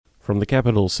From the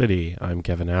capital city, I'm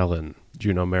Kevin Allen.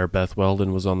 Juneau Mayor Beth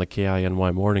Weldon was on the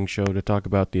KINY Morning Show to talk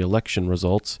about the election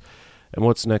results and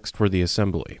what's next for the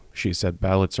Assembly. She said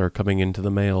ballots are coming into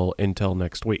the mail until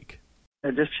next week.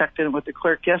 I just checked in with the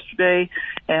clerk yesterday,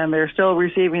 and they're still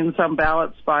receiving some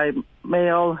ballots by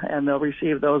mail, and they'll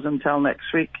receive those until next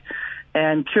week.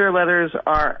 And cure letters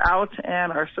are out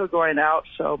and are still going out,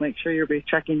 so make sure you'll be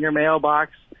checking your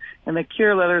mailbox. And the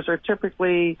cure letters are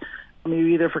typically, you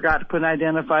either forgot to put an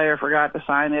identifier, forgot to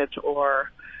sign it, or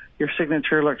your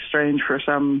signature looks strange for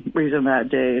some reason that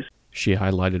day. She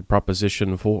highlighted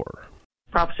Proposition 4.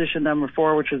 Proposition number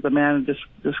 4, which is the mandate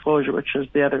disclosure, which is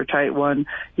the other tight one.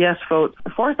 Yes vote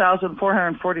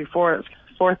 4,444. It's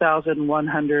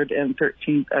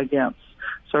 4,113 against.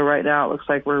 So right now it looks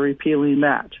like we're repealing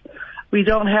that. We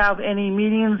don't have any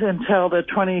meetings until the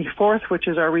 24th, which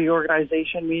is our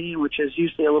reorganization meeting, which is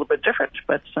usually a little bit different.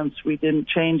 But since we didn't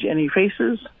change any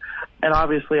faces, and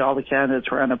obviously all the candidates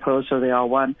were unopposed, so they all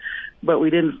won, but we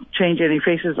didn't change any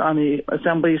faces on the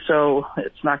Assembly, so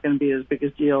it's not going to be as big a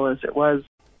deal as it was.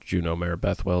 Juneau Mayor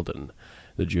Beth Weldon.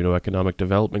 The Juneau Economic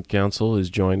Development Council is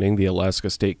joining the Alaska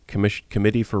State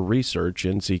Committee for Research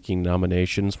in seeking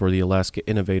nominations for the Alaska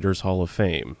Innovators Hall of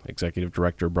Fame. Executive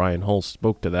Director Brian Holst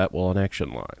spoke to that while on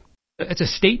Action Line. It's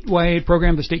a statewide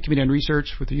program. The State Committee on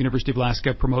Research with the University of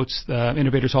Alaska promotes the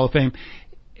Innovators Hall of Fame.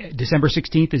 December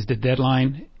 16th is the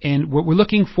deadline, and what we're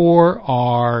looking for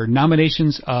are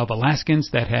nominations of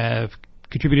Alaskans that have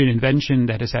contributed an invention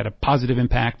that has had a positive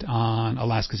impact on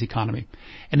Alaska's economy.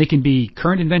 And they can be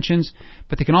current inventions,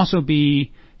 but they can also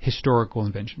be historical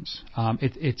inventions.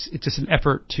 It's just an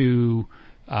effort to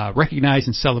recognize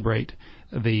and celebrate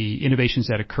the innovations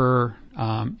that occur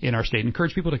in our state and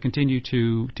encourage people to continue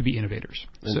to be innovators.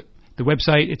 So the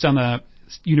website, it's on the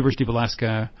University of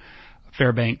Alaska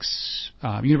Fairbanks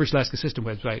University of Alaska System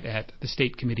website at the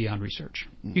State Committee on Research.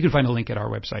 You can find a link at our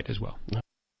website as well.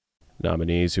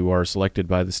 Nominees who are selected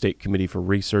by the State Committee for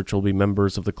Research will be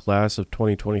members of the class of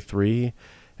 2023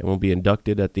 and will be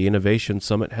inducted at the Innovation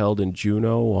Summit held in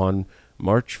Juneau on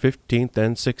March 15th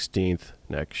and 16th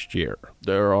next year.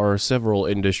 There are several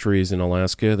industries in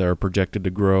Alaska that are projected to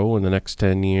grow in the next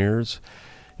 10 years.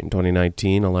 In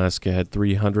 2019, Alaska had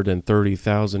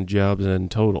 330,000 jobs in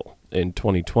total. In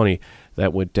 2020,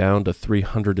 that went down to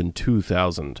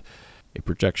 302,000. A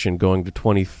projection going to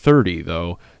 2030,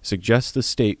 though, suggests the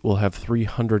state will have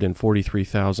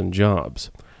 343,000 jobs.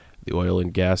 The oil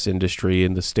and gas industry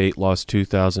in the state lost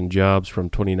 2,000 jobs from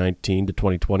 2019 to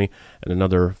 2020 and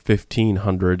another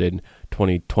 1,500 in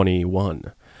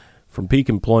 2021. From peak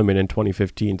employment in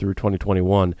 2015 through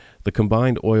 2021, the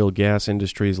combined oil-gas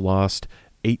industries lost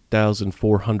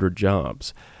 8,400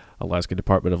 jobs. Alaska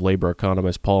Department of Labor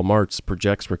economist Paul Martz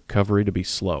projects recovery to be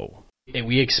slow.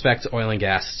 We expect oil and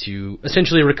gas to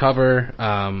essentially recover.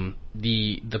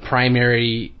 The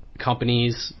primary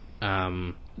companies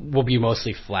will be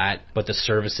mostly flat, but the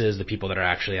services, the people that are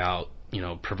actually out,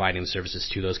 providing the services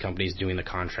to those companies, doing the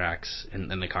contracts and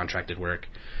the contracted work,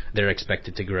 they're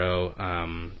expected to grow, a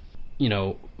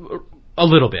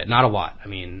little bit, not a lot. I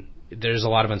mean, there's a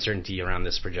lot of uncertainty around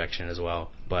this projection as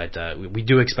well, but we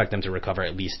do expect them to recover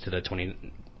at least to the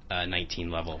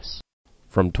 2019 levels.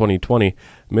 From 2020,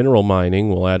 mineral mining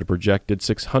will add a projected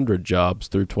 600 jobs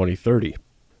through 2030.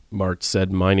 Martz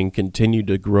said mining continued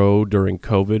to grow during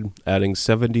COVID, adding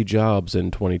 70 jobs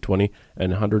in 2020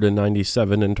 and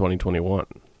 197 in 2021.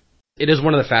 It is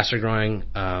one of the faster growing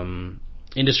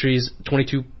industries,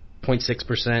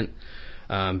 22.6%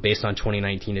 based on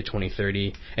 2019 to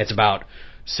 2030. It's about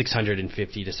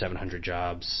 650 to 700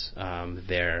 jobs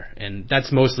there, and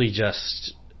that's mostly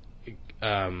just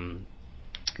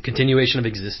continuation of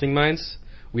existing mines.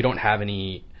 We don't have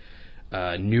any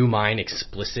new mine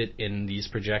explicit in these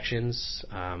projections.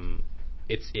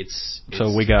 It's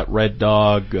so we got Red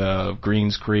Dog,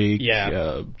 Greens Creek,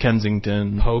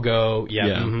 Kensington, Pogo,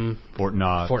 Fort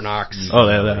Knox. Oh,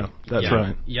 that's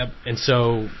right. Yep. And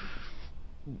so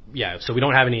we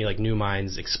don't have any new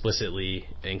mines explicitly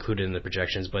included in the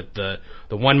projections, but the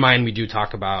one mine we do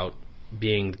talk about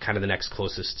being kind of the next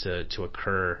closest to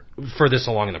occur furthest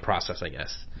along in the process, I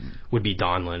guess, would be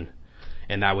Dunleavy,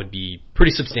 and that would be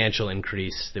pretty substantial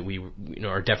increase that we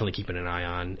are definitely keeping an eye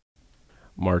on.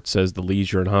 Martz says the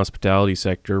leisure and hospitality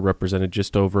sector represented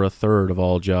just over a third of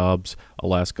all jobs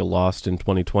Alaska lost in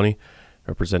 2020,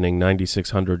 representing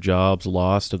 9,600 jobs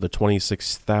lost of the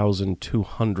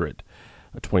 26,200,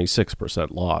 a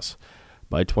 26% loss.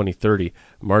 By 2030,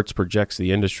 Martz projects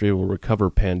the industry will recover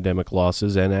pandemic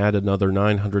losses and add another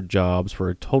 900 jobs for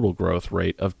a total growth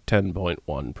rate of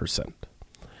 10.1%.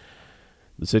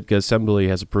 The Sitka Assembly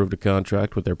has approved a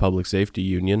contract with their public safety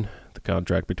union. The The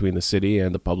contract between the city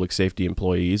and the Public Safety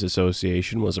Employees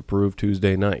Association was approved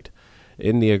Tuesday night.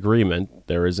 In the agreement,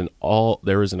 there is an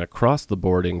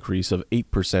across-the-board increase of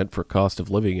 8% for cost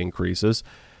of living increases,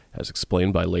 as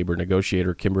explained by labor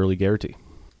negotiator Kimberly Garrity.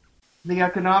 The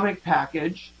economic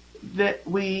package, that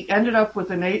we ended up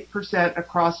with an 8%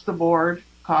 across-the-board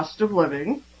cost of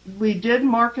living. We did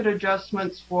market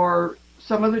adjustments for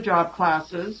some of the job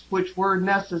classes, which were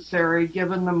necessary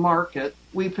given the market.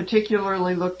 We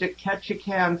particularly looked at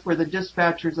catch-a-can for the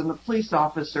dispatchers and the police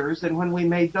officers, and when we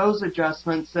made those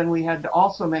adjustments, then we had to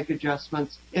also make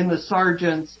adjustments in the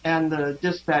sergeants and the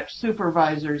dispatch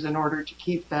supervisors in order to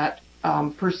keep that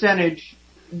percentage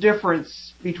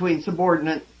difference between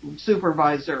subordinate and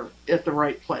supervisor at the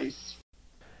right place.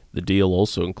 The deal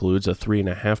also includes a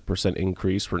 3.5%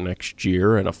 increase for next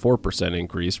year and a 4%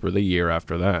 increase for the year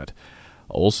after that.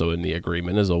 Also in the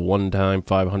agreement is a one-time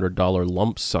 $500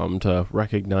 lump sum to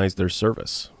recognize their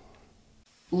service.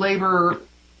 Labor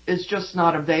is just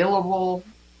not available.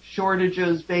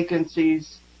 Shortages,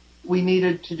 vacancies. We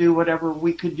needed to do whatever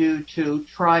we could do to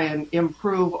try and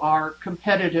improve our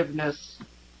competitiveness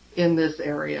in this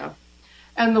area.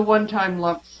 And the one-time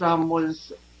lump sum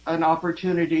was an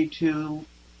opportunity to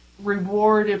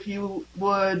reward, if you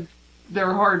would,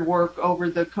 their hard work over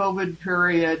the COVID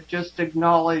period, just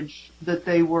acknowledge that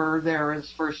they were there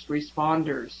as first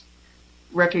responders,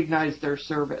 recognize their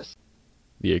service.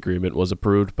 The agreement was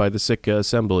approved by the Sitka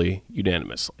Assembly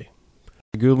unanimously.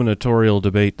 The gubernatorial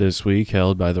debate this week,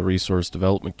 held by the Resource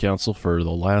Development Council for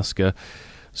Alaska,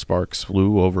 sparks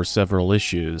flew over several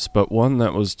issues, but one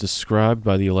that was described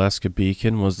by the Alaska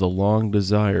Beacon was the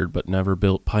long-desired but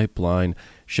never-built pipeline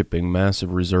shipping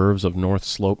massive reserves of North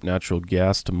Slope natural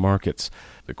gas to markets.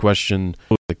 The question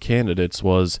of the candidates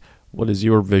was, what is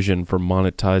your vision for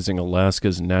monetizing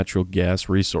Alaska's natural gas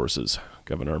resources?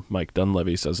 Governor Mike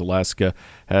Dunleavy says Alaska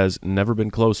has never been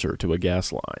closer to a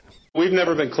gas line. We've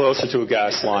never been closer to a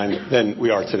gas line than we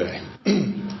are today.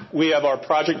 We have our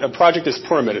project. A project is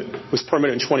permitted. It was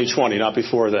permitted in 2020, not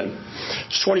before then.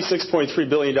 It's $26.3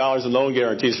 billion in loan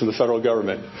guarantees from the federal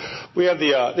government. We have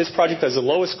this project has the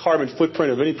lowest carbon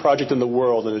footprint of any project in the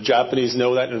world, and the Japanese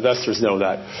know that, and investors know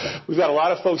that. We've got a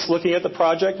lot of folks looking at the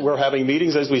project. We're having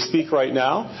meetings as we speak right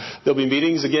now. There'll be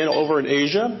meetings again over in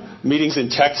Asia, meetings in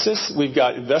Texas. We've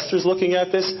got investors looking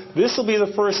at this. This will be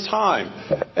the first time,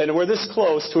 and we're this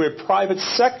close to a private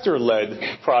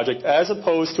sector-led project as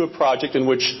opposed to a project in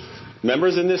which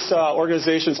members in this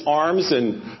organization's arms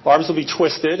will be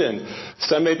twisted and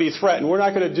some may be threatened. We're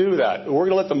not going to do that. We're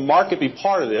going to let the market be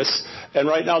part of this, and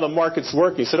right now the market's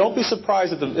working. So don't be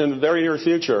surprised that in the very near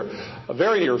future,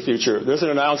 there's an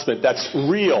announcement that's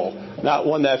real, not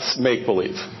one that's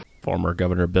make-believe. Former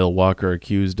Governor Bill Walker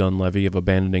accused Dunleavy of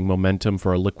abandoning momentum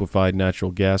for a liquefied natural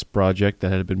gas project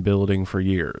that had been building for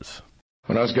years.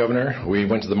 When I was governor, we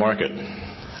went to the market.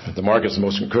 The market's the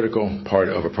most critical part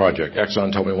of a project.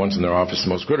 Exxon told me once in their office, the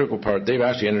most critical part, they've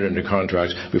actually entered into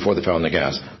contracts before they found the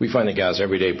gas. We find the gas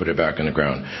every day, put it back in the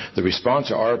ground. The response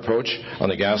to our approach on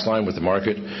the gas line with the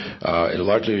market, it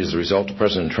largely is the result of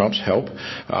President Trump's help.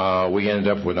 We ended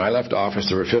up, when I left office,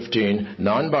 there were 15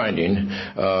 non-binding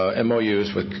MOUs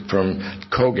from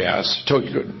KOGAS,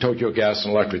 Tokyo Gas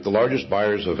and Electric, the largest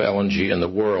buyers of LNG in the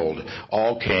world,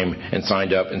 all came and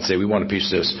signed up and said, we want a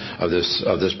piece of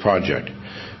this project.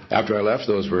 After I left,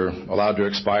 those were allowed to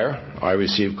expire. I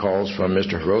received calls from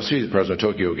Mr. Hiroshi, the president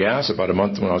of Tokyo Gas, about a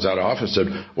month when I was out of office, said,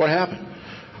 what happened?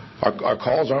 Our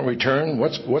calls aren't returned.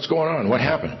 What's going on? What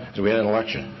happened? So we had an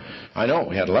election. I know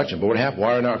we had an election, but what happened?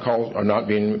 Why are our calls not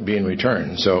being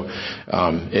returned? So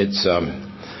it's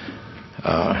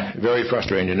very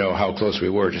frustrating to know how close we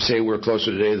were. To say we're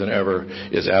closer today than ever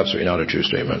is absolutely not a true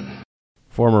statement.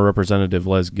 Former Representative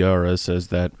Les Gara says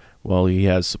that while he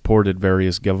has supported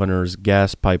various governors'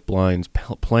 gas pipelines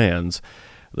plans,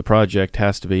 the project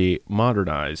has to be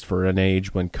modernized for an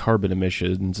age when carbon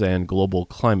emissions and global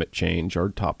climate change are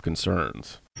top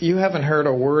concerns. You haven't heard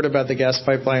a word about the gas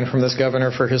pipeline from this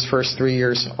governor for his first 3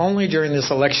 years. Only during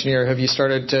this election year have you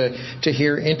started to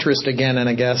hear interest again in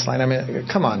a gas line. I mean,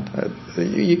 come on.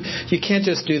 You can't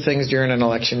just do things during an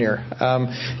election year.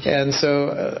 And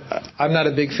so I'm not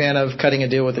a big fan of cutting a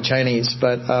deal with the Chinese,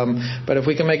 but if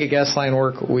we can make a gas line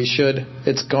work, we should.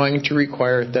 It's going to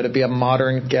require that it be a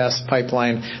modern gas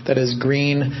pipeline that is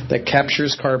green, that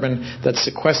captures carbon, that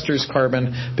sequesters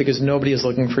carbon, because nobody is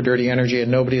looking for dirty energy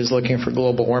and nobody is looking for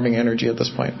global warming energy at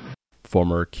this point.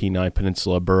 Former Kenai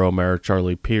Peninsula Borough Mayor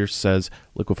Charlie Pierce says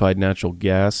liquefied natural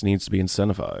gas needs to be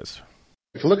incentivized.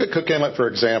 If you look at Cook Inlet, for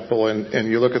example,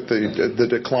 and you look at the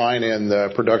decline in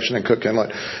the production in Cook Inlet,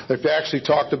 they've actually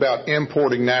talked about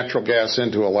importing natural gas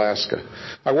into Alaska.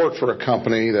 I worked for a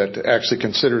company that actually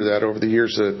considered that over the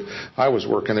years that I was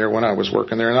working there, when I was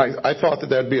working there, and I thought that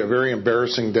that'd be a very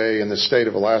embarrassing day in the state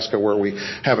of Alaska where we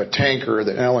have a tanker,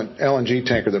 the LNG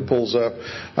tanker that pulls up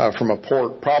from a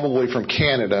port, probably from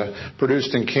Canada,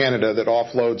 produced in Canada, that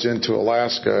offloads into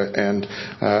Alaska. And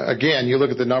again, you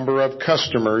look at the number of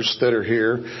customers that are here.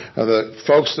 The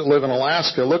folks that live in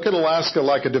Alaska, look at Alaska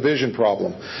like a division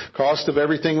problem. Cost of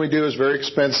everything we do is very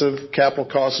expensive. Capital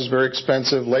cost is very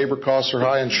expensive. Labor costs are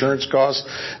high. Insurance costs.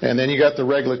 And then you got the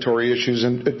regulatory issues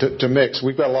to mix.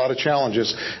 We've got a lot of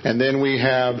challenges. And then we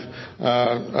have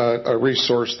a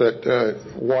resource that,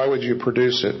 why would you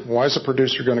produce it? Why is a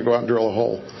producer going to go out and drill a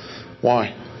hole?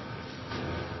 Why?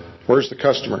 Where's the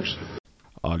customers?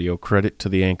 Audio credit to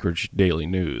the Anchorage Daily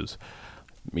News.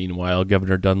 Meanwhile,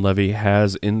 Governor Dunleavy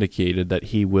has indicated that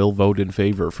he will vote in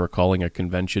favor for calling a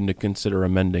convention to consider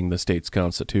amending the state's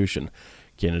constitution.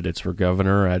 Candidates for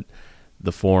governor at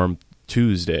the forum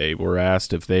Tuesday were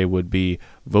asked if they would be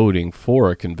voting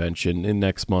for a convention in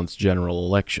next month's general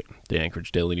election. The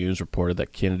Anchorage Daily News reported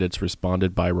that candidates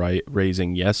responded by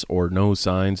raising yes or no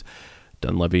signs.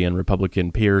 Dunleavy and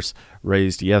Republican Pierce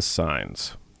raised yes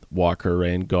signs. Walker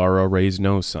and Gara raised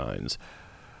no signs.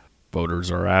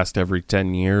 Voters are asked every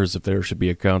 10 years if there should be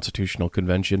a constitutional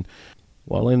convention.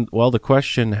 While the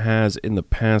question has in the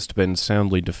past been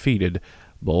soundly defeated,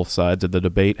 both sides of the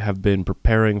debate have been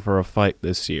preparing for a fight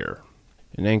this year.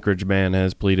 An Anchorage man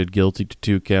has pleaded guilty to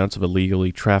 2 counts of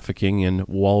illegally trafficking in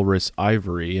walrus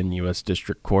ivory in U.S.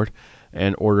 District Court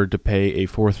and ordered to pay a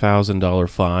 $4,000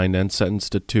 fine and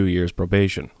sentenced to 2 years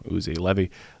probation. Uzi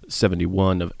Levy,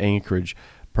 71, of Anchorage,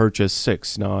 purchased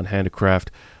 6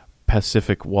 non-handcraft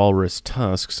Pacific walrus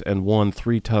tusks and 1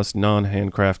 3-tusk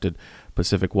non-handcrafted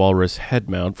Pacific walrus head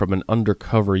mount from an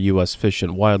undercover U.S. Fish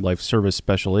and Wildlife Service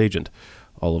special agent,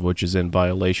 all of which is in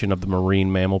violation of the Marine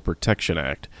Mammal Protection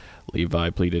Act.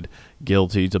 Levi pleaded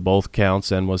guilty to both counts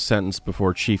and was sentenced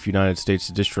before Chief United States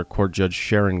District Court Judge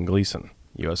Sharon Gleason.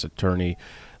 U.S. Attorney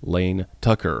Lane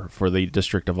Tucker for the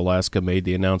District of Alaska made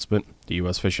the announcement. The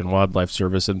U.S. Fish and Wildlife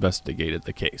Service investigated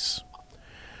the case.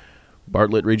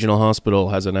 Bartlett Regional Hospital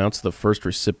has announced the first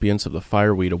recipients of the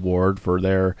Fireweed Award for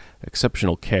their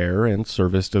exceptional care and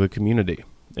service to the community.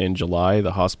 In July,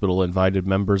 the hospital invited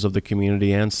members of the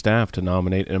community and staff to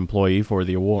nominate an employee for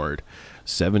the award.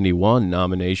 71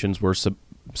 nominations were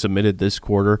submitted this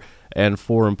quarter, and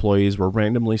 4 employees were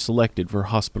randomly selected for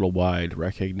hospital-wide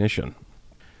recognition.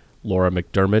 Laura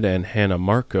McDermott and Hannah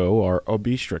Marco are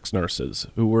obstetrics nurses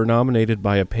who were nominated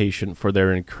by a patient for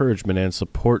their encouragement and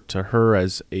support to her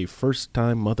as a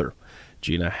first-time mother.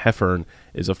 Gina Heffern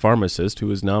is a pharmacist who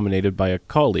was nominated by a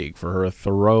colleague for her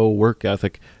thorough work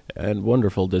ethic and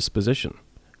wonderful disposition.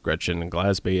 Gretchen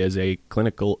Glasby is a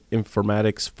clinical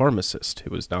informatics pharmacist who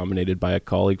was nominated by a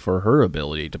colleague for her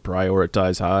ability to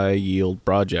prioritize high-yield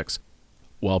projects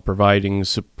while providing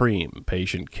supreme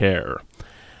patient care.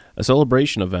 A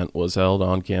celebration event was held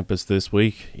on campus this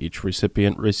week. Each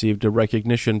recipient received a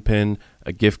recognition pin,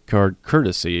 a gift card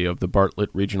courtesy of the Bartlett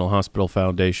Regional Hospital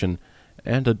Foundation,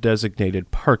 and a designated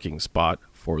parking spot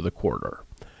for the quarter.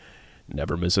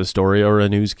 Never miss a story or a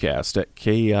newscast at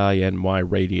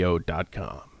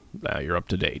KINYradio.com. Now you're up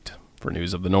to date. For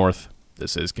News of the North,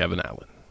 this is Kevin Allen.